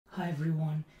Hi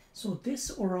everyone. So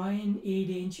this Orion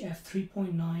 8-inch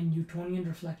f3.9 Newtonian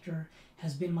reflector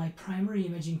has been my primary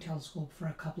imaging telescope for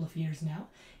a couple of years now,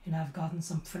 and I've gotten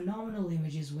some phenomenal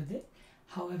images with it.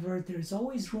 However, there's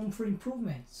always room for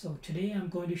improvement. So today I'm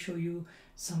going to show you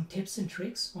some tips and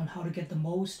tricks on how to get the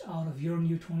most out of your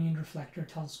Newtonian reflector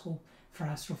telescope for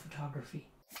astrophotography.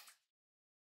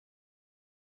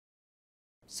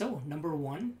 So number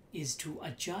one is to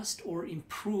adjust or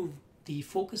improve the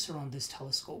focuser on this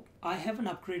telescope. I haven't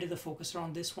upgraded the focuser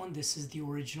on this one. This is the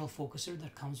original focuser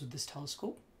that comes with this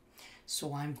telescope.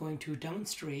 So I'm going to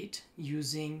demonstrate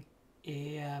using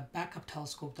a backup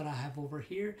telescope that I have over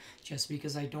here, just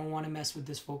because I don't want to mess with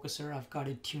this focuser. I've got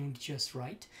it tuned just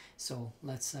right. So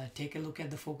let's take a look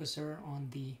at the focuser on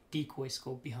the decoy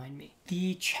scope behind me.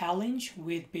 The challenge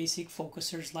with basic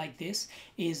focusers like this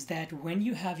is that when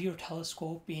you have your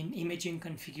telescope in imaging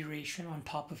configuration on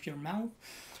top of your mount,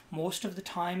 most of the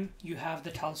time you have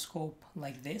the telescope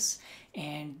like this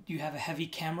and you have a heavy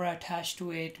camera attached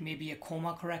to it, maybe a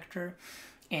coma corrector,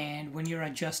 and when you're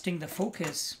adjusting the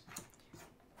focus,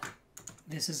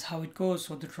 this is how it goes.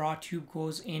 So the draw tube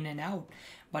goes in and out.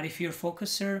 But if your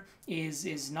focuser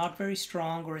is not very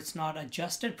strong or it's not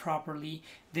adjusted properly,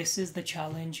 this is the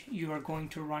challenge you are going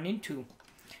to run into.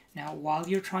 Now, while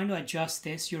you're trying to adjust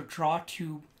this, your draw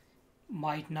tube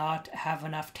might not have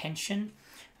enough tension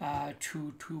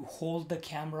to hold the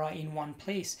camera in one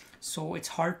place. So it's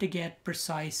hard to get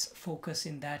precise focus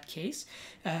in that case.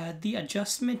 The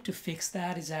adjustment to fix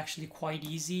that is actually quite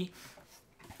easy.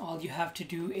 All you have to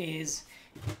do is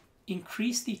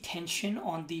increase the tension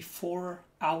on the 4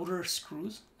 outer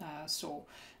screws.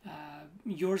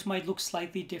 Yours might look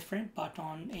slightly different, but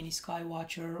on any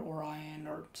SkyWatcher, Orion,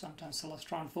 or sometimes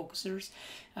Celestron focusers,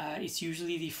 it's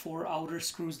usually the 4 outer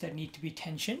screws that need to be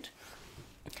tensioned.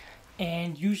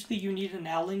 And usually you need an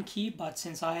Allen key, but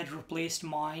since I had replaced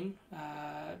mine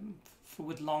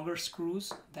with longer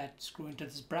screws that screw into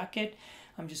this bracket,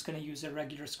 I'm just going to use a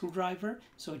regular screwdriver.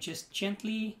 So just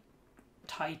gently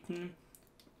tighten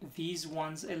these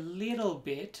ones a little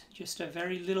bit, just a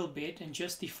very little bit, and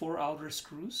just the 4 outer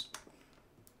screws.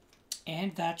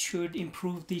 And that should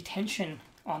improve the tension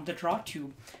on the draw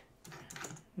tube.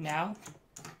 Now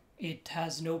it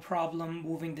has no problem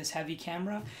moving this heavy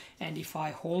camera, and if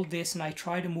I hold this and I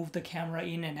try to move the camera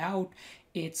in and out,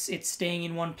 it's staying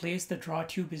in one place. The draw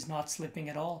tube is not slipping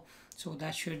at all. So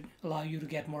that should allow you to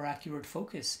get more accurate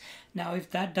focus. Now, if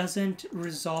that doesn't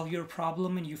resolve your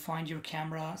problem and you find your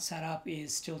camera setup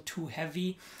is still too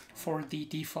heavy for the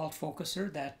default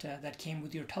focuser that came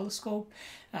with your telescope,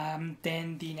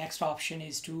 then the next option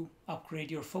is to upgrade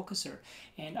your focuser.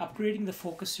 And upgrading the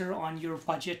focuser on your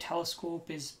budget telescope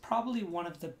is probably one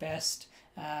of the best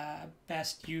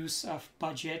use of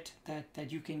budget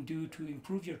that you can do to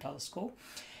improve your telescope.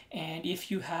 And if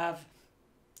you have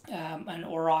an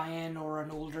Orion or an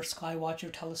older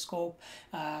SkyWatcher telescope,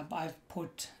 I've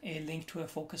put a link to a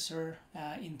focuser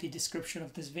in the description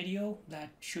of this video. That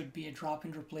should be a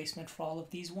drop-in replacement for all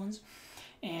of these ones,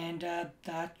 and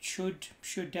that should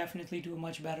definitely do a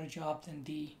much better job than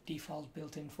the default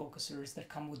built-in focusers that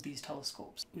come with these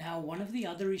telescopes. Now, one of the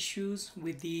other issues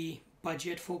with the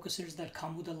budget focusers that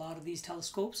come with a lot of these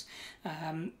telescopes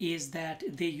is that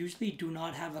they usually do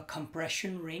not have a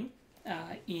compression ring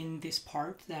in this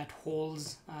part that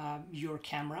holds your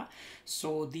camera.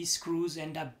 So these screws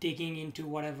end up digging into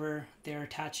whatever they're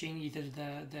attaching, either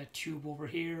the tube over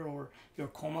here or your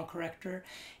coma corrector,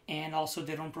 and also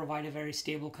they don't provide a very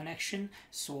stable connection.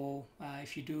 So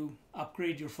if you do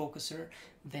upgrade your focuser,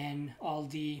 then all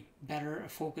the better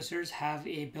focusers have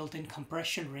a built-in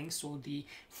compression ring, so the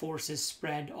force is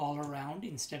spread all around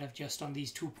instead of just on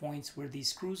these 2 points where these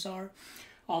screws are.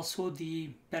 Also, the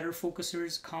better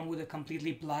focusers come with a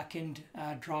completely blackened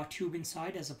draw tube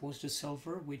inside as opposed to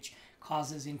silver, which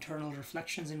causes internal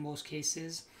reflections in most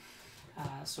cases.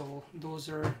 So those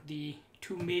are the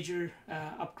 2 major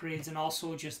upgrades, and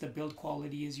also just the build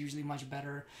quality is usually much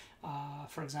better,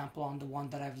 for example, on the one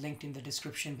that I've linked in the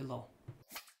description below.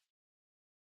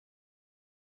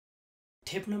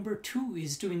 Tip number 2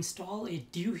 is to install a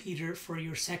dew heater for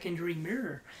your secondary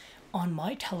mirror. On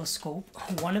my telescope,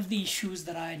 one of the issues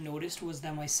that I had noticed was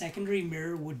that my secondary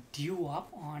mirror would dew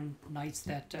up on nights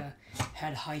that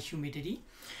had high humidity.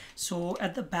 So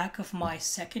at the back of my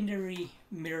secondary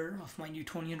mirror of my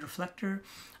Newtonian reflector,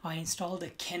 I installed a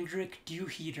Kendrick dew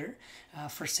heater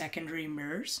for secondary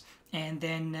mirrors. And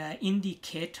then in the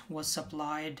kit was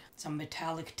supplied some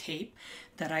metallic tape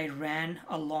that I ran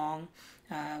along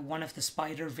one of the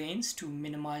spider vanes to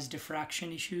minimize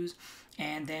diffraction issues.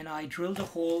 And then I drilled a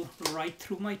hole right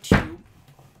through my tube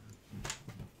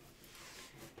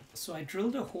So I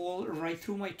drilled a hole right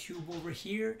through my tube over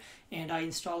here, and I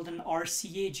installed an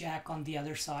RCA jack on the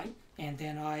other side, and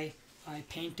then I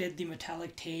painted the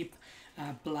metallic tape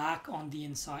black on the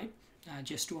inside,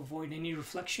 just to avoid any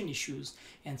reflection issues.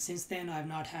 And since then I've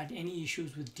not had any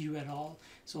issues with dew at all.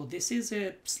 So this is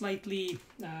a slightly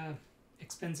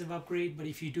expensive upgrade, but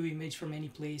if you do image from any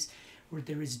place where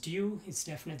there is dew, it's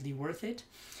definitely worth it.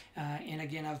 And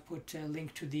again, I've put a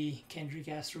link to the Kendrick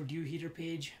Astro Dew Heater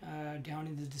page down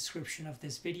in the description of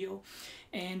this video.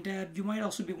 And you might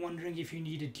also be wondering if you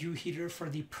need a dew heater for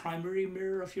the primary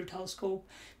mirror of your telescope.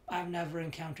 I've never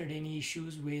encountered any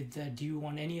issues with dew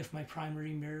on any of my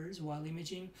primary mirrors while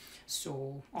imaging.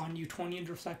 So on Newtonian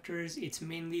reflectors, it's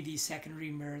mainly the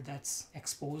secondary mirror that's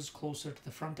exposed closer to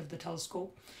the front of the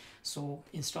telescope. So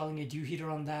installing a dew heater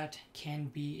on that can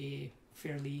be a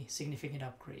fairly significant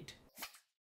upgrade.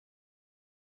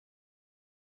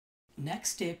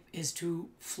 Next tip is to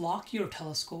flock your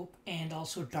telescope and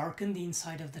also darken the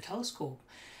inside of the telescope.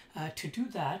 To do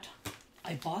that,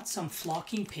 I bought some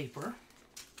flocking paper,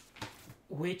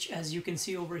 which, as you can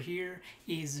see over here,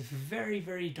 is very,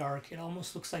 very dark. It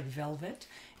almost looks like velvet,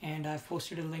 and I've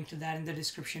posted a link to that in the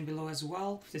description below as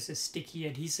well. This is sticky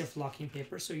adhesive flocking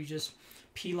paper, so you just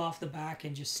peel off the back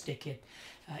and just stick it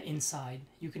inside.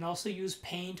 You can also use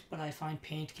paint, but I find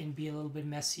paint can be a little bit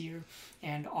messier,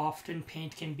 and often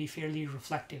paint can be fairly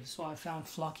reflective, so I found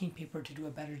flocking paper to do a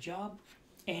better job.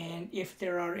 And if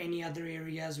there are any other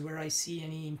areas where I see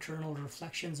any internal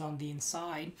reflections on the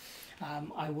inside,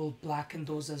 I will blacken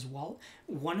those as well.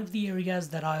 One of the areas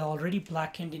that I already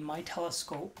blackened in my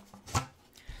telescope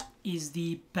is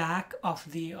the back of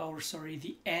the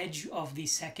edge of the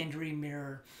secondary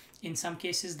mirror. In some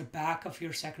cases, the back of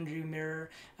your secondary mirror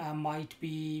might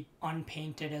be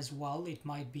unpainted as well. It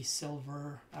might be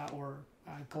silver or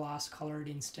glass colored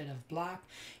instead of black.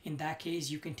 In that case,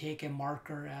 you can take a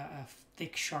marker, a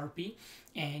thick Sharpie,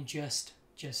 and just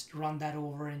run that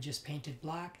over and just paint it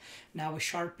black. Now a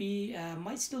Sharpie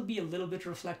might still be a little bit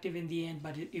reflective in the end,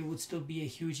 but it would still be a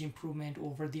huge improvement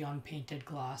over the unpainted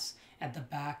glass at the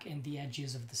back and the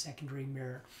edges of the secondary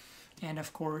mirror. And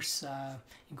of course,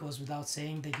 it goes without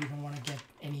saying that you don't want to get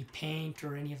any paint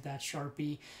or any of that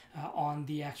Sharpie on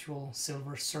the actual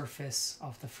silver surface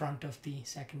of the front of the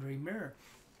secondary mirror.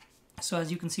 So as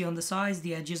you can see on the sides,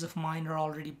 the edges of mine are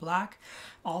already black.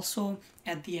 Also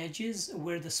at the edges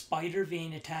where the spider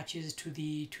vane attaches to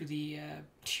the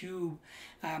tube,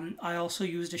 I also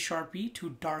used a Sharpie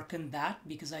to darken that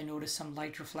because I noticed some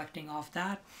light reflecting off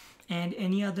that. And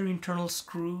any other internal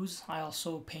screws, I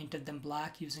also painted them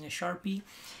black using a Sharpie.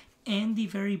 And the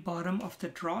very bottom of the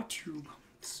draw tube.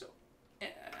 So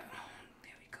there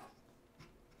we go.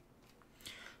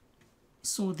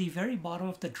 So the very bottom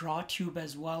of the draw tube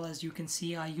as well, as you can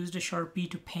see, I used a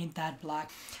Sharpie to paint that black.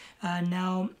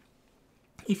 Now,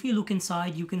 if you look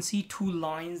inside, you can see two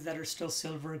lines that are still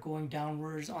silver going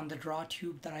downwards on the draw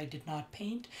tube that I did not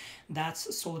paint.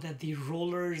 That's so that the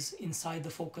rollers inside the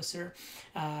focuser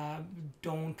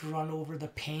don't run over the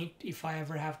paint if I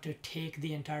ever have to take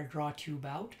the entire draw tube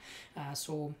out.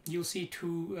 So you'll see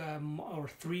two or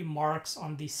three marks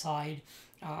on the side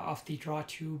of the draw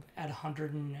tube at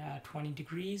 120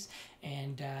 degrees,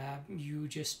 and you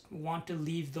just want to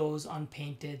leave those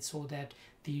unpainted so that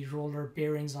the roller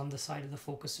bearings on the side of the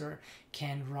focuser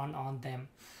can run on them.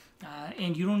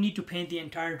 And you don't need to paint the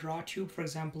entire draw tube. For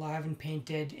example, I haven't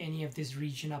painted any of this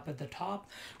region up at the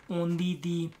top, only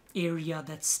the area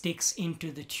that sticks into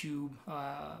the tube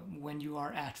when you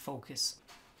are at focus.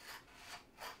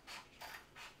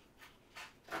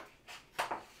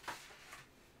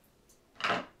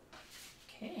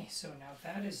 Okay, so now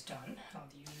that is done, I'll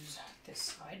use this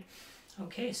side.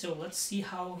 Okay, so let's see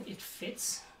how it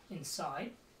fits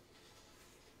inside.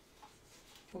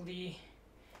 Fully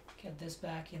get this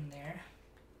back in there.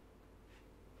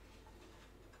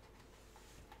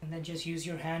 And then just use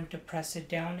your hand to press it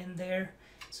down in there.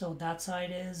 So that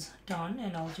side is done,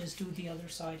 and I'll just do the other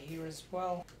side here as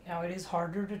well. Now it is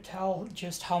harder to tell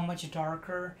just how much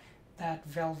darker that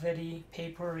velvety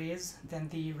paper is than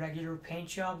the regular paint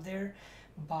job there,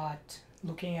 but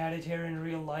looking at it here in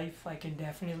real life, I can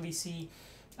definitely see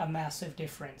a massive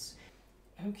difference.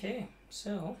 Okay,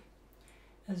 so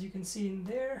as you can see in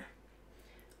there,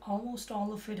 almost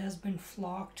all of it has been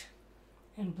flocked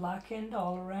and blackened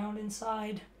all around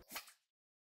inside.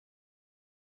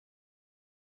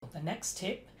 The next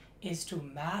tip is to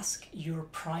mask your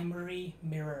primary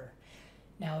mirror.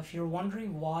 Now, if you're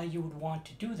wondering why you would want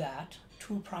to do that,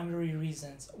 two primary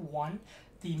reasons. One,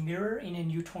 the mirror in a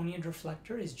Newtonian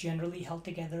reflector is generally held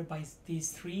together by these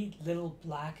three little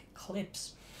black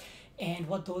clips. And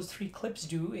what those 3 clips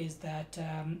do is that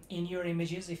in your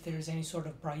images, if there's any sort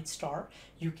of bright star,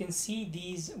 you can see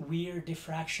these weird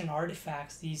diffraction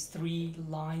artifacts, these 3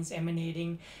 lines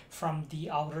emanating from the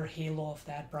outer halo of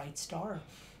that bright star.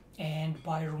 And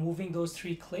by removing those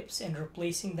 3 clips and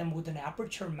replacing them with an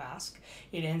aperture mask,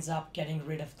 it ends up getting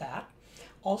rid of that.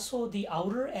 Also, the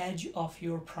outer edge of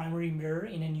your primary mirror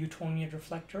in a Newtonian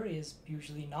reflector is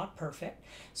usually not perfect,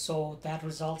 so that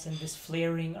results in this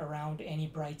flaring around any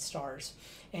bright stars.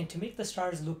 And to make the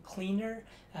stars look cleaner,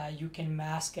 you can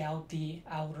mask out the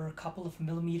outer couple of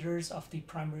millimeters of the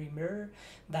primary mirror.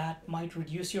 That might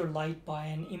reduce your light by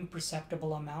an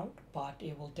imperceptible amount, but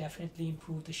it will definitely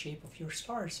improve the shape of your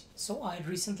stars. So I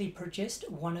recently purchased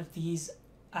one of these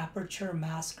aperture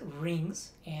mask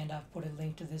rings, and I've put a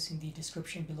link to this in the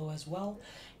description below as well.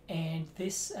 And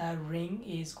this ring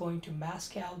is going to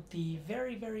mask out the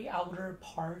very outer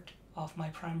part of my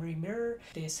primary mirror.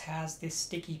 This has this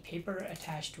sticky paper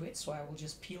attached to it, so I will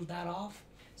just peel that off.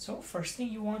 So first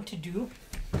thing you want to do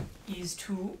is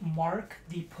to mark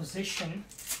the position,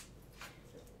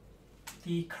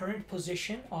 the current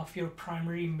position of your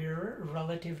primary mirror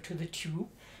relative to the tube.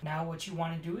 Now what you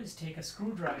want to do is take a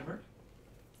screwdriver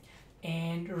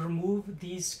and remove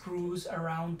these screws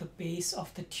around the base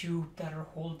of the tube that are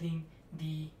holding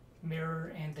the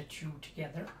mirror and the tube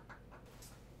together.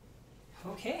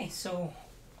 Okay, so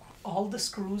all the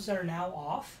screws are now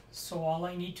off, so all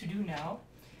I need to do now,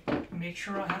 make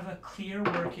sure I have a clear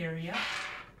work area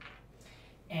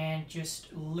and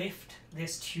just lift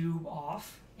this tube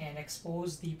off and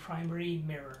expose the primary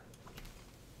mirror.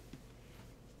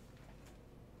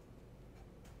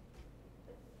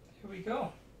 Here we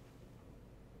go.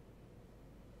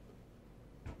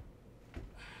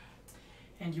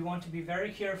 And you want to be very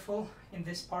careful in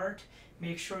this part.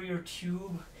 Make sure your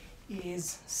tube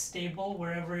is stable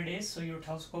wherever it is, so your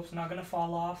telescope's not going to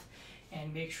fall off,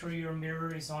 and make sure your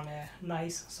mirror is on a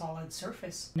nice solid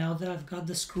surface. Now that I've got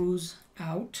the screws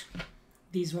out,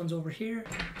 these ones over here,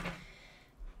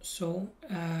 so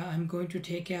I'm going to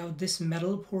take out this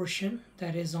metal portion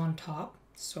that is on top.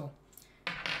 So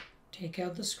take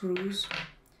out the screws,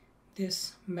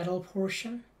 this metal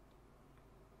portion,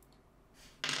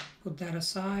 put that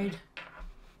aside.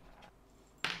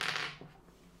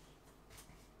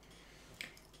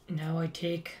 Now I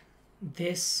take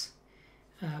this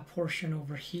portion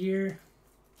over here,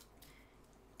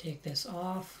 take this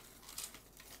off.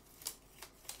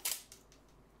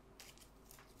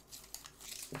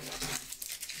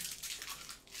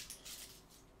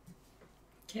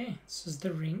 Okay, this is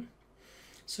the ring.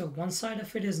 So one side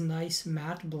of it is nice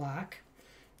matte black.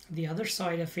 The other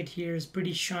side of it here is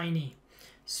pretty shiny.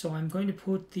 So I'm going to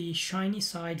put the shiny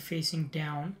side facing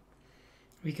down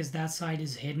because that side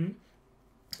is hidden,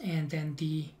 and then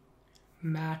the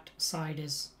matte side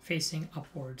is facing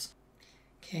upwards.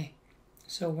 Okay,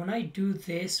 so when I do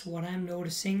this, what I'm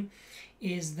noticing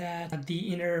is that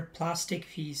the inner plastic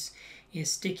piece is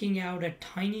sticking out a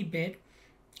tiny bit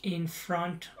in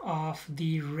front of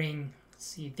the ring.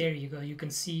 See, there you go, you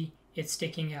can see it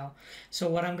sticking out. So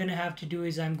what I'm going to have to do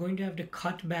is I'm going to have to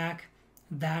cut back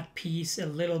that piece a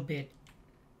little bit.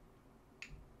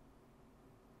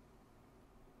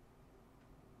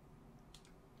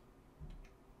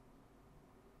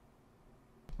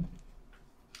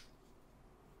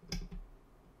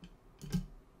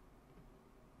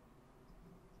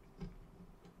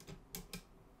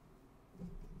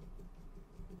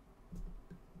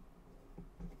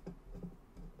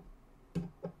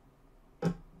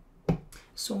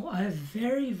 So I have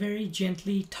very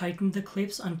gently tightened the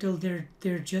clips until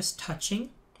they're just touching.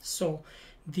 So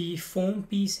the foam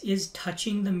piece is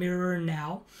touching the mirror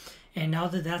now. And now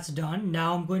that that's done,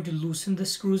 now I'm going to loosen the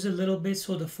screws a little bit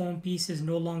so the foam piece is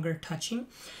no longer touching.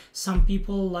 Some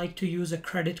people like to use a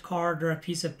credit card or a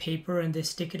piece of paper and they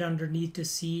stick it underneath to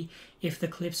see if the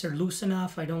clips are loose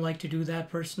enough. I don't like to do that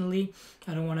personally.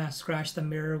 I don't want to scratch the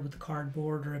mirror with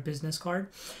cardboard or a business card.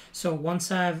 So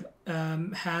once I've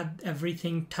had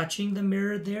everything touching the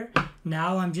mirror there,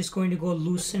 now I'm just going to go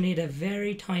loosen it a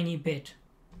very tiny bit.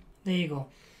 There you go.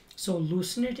 So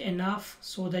loosen it enough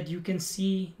so that you can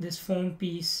see this foam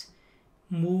piece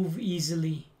move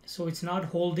easily. So it's not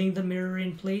holding the mirror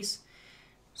in place.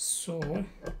 So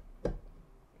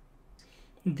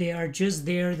they are just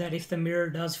there that if the mirror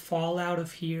does fall out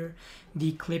of here,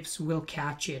 the clips will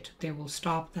catch it. They will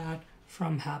stop that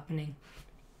from happening.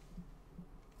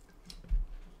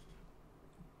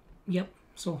 Yep,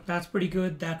 so that's pretty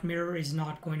good. That mirror is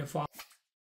not going to fall.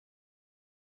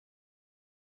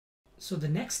 So the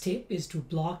next tip is to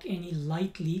block any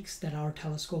light leaks that our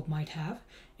telescope might have.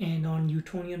 And on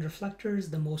Newtonian reflectors,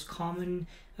 the most common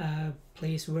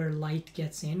place where light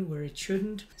gets in where it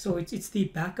shouldn't. So it's the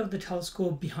back of the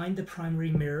telescope behind the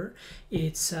primary mirror.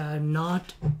 It's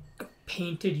not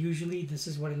painted usually. This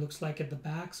is what it looks like at the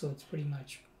back, so it's pretty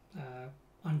much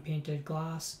unpainted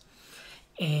glass.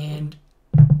 And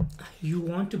you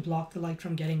want to block the light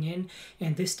from getting in,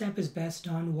 and this step is best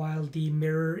done while the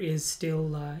mirror is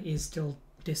still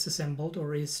disassembled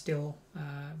or is still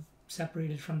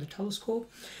separated from the telescope.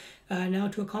 Now,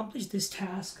 to accomplish this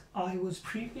task, I was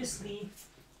previously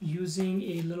using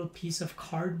a little piece of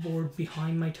cardboard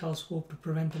behind my telescope to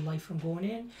prevent the light from going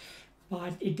in,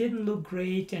 but it didn't look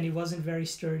great and it wasn't very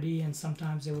sturdy, and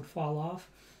sometimes it would fall off.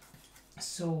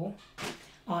 So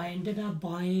I ended up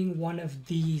buying one of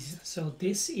these. So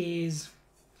this is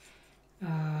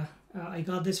I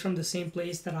got this from the same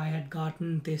place that I had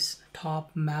gotten this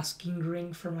top masking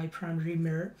ring for my primary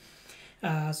mirror.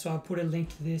 So I'll put a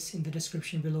link to this in the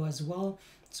description below as well.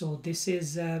 So this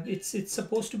is it's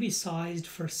supposed to be sized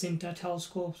for Sinta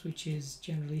telescopes, which is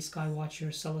generally SkyWatcher,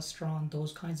 Celestron,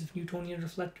 those kinds of Newtonian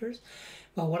reflectors.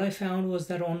 But what I found was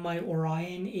that on my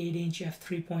Orion 8-inch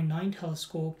f3.9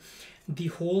 telescope, the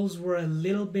holes were a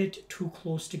little bit too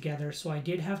close together, so I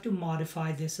did have to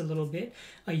modify this a little bit.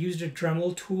 I used a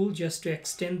Dremel tool just to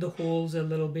extend the holes a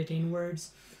little bit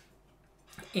inwards.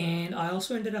 And I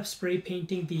also ended up spray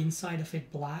painting the inside of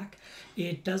it black.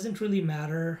 It doesn't really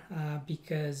matter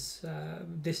because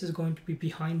this is going to be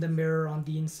behind the mirror on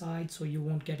the inside, so you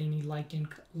won't get any light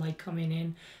coming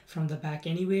in from the back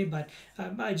anyway. But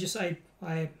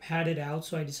I had it out,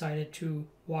 so I decided to,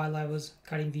 while I was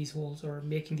cutting these holes or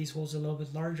making these holes a little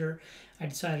bit larger, I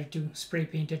decided to spray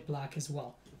paint it black as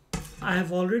well. I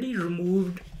have already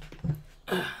removed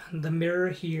the mirror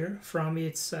here from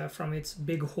its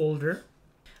big holder.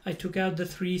 I took out the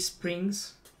 3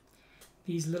 springs,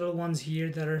 these little ones here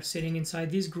that are sitting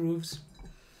inside these grooves.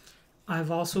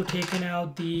 I've also taken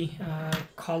out the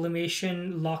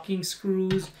collimation locking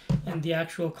screws and the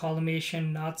actual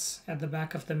collimation nuts at the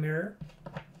back of the mirror.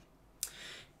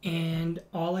 And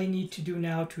all I need to do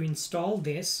now to install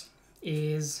this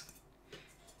is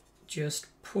just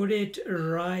put it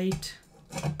right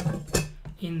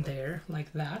in there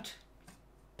like that.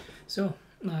 So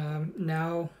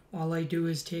now all I do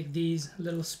is take these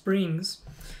little springs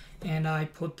and I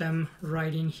put them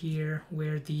right in here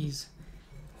where these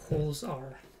holes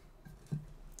are.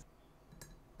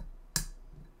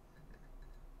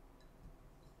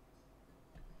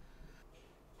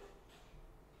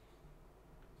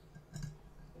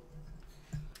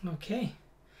 Okay,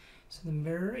 so the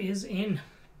mirror is in.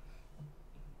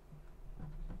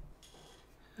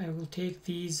 I will take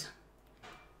these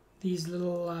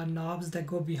little knobs that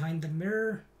go behind the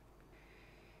mirror.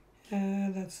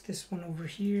 That's this one over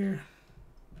here.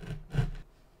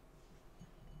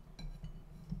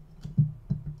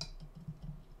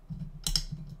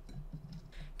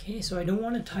 Okay, so I don't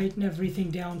want to tighten everything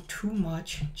down too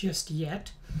much just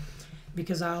yet,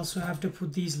 because I also have to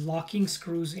put these locking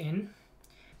screws in.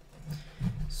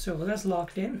 So that's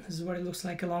locked in. This is what it looks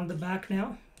like along the back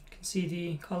now. You can see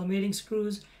the collimating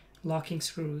screws, locking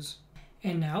screws.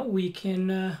 And now we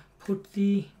can put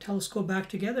the telescope back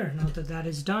together now that that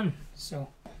is done. So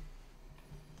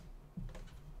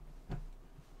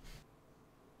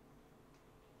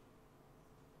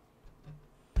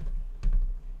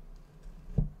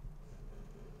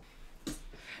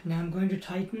now I'm going to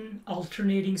tighten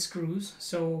alternating screws.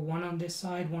 So one on this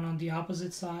side, one on the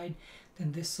opposite side,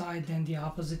 then this side, then the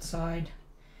opposite side.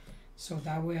 So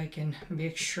that way I can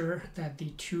make sure that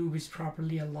the tube is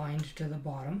properly aligned to the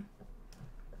bottom.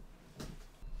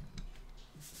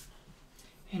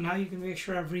 And now you can make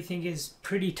sure everything is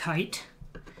pretty tight.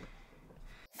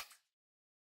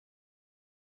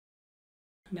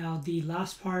 Now the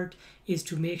last part is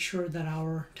to make sure that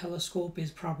our telescope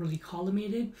is properly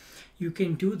collimated. You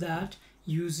can do that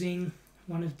using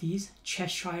one of these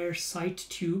Cheshire sight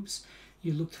tubes.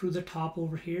 You look through the top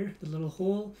over here, the little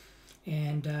hole,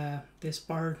 and this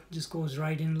part just goes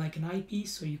right in like an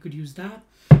eyepiece, so you could use that.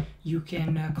 You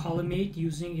can collimate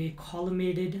using a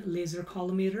collimated laser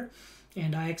collimator.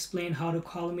 And I explain how to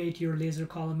collimate your laser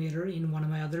collimator in one of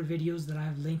my other videos that I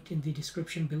have linked in the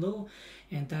description below,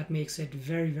 and that makes it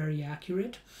very, very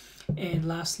accurate. And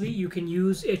lastly, you can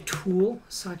use a tool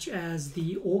such as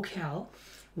the OCAL,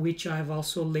 which I've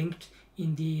also linked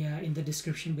in the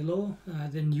description below.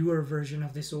 The newer version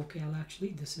of this OCAL, actually,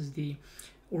 this is the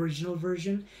original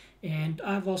version, and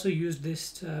I've also used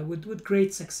this with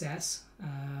great success.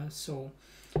 So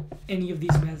any of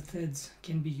these methods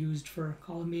can be used for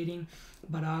collimating,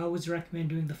 but I always recommend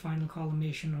doing the final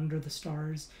collimation under the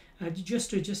stars,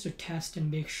 just to test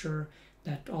and make sure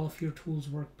that all of your tools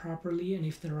work properly, and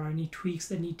if there are any tweaks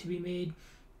that need to be made,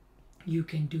 you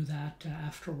can do that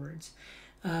afterwards.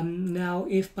 Now,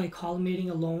 if by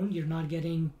collimating alone you're not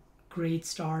getting great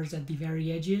stars at the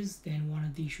very edges, then one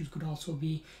of the issues could also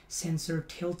be sensor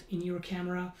tilt in your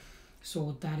camera.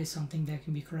 So that is something that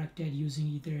can be corrected using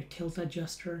either a tilt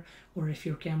adjuster, or if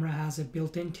your camera has a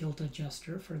built-in tilt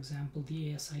adjuster, for example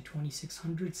the ASI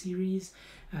 2600 series,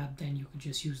 then you could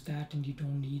just use that and you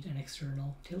don't need an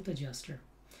external tilt adjuster.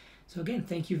 So again,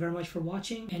 thank you very much for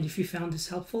watching, and if you found this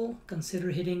helpful, consider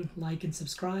hitting like and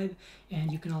subscribe,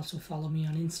 and you can also follow me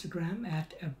on Instagram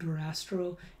at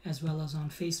AbdurAstro, as well as on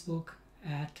Facebook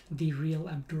at The Real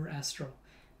Abdur Astro.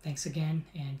 Thanks again,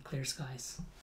 and clear skies.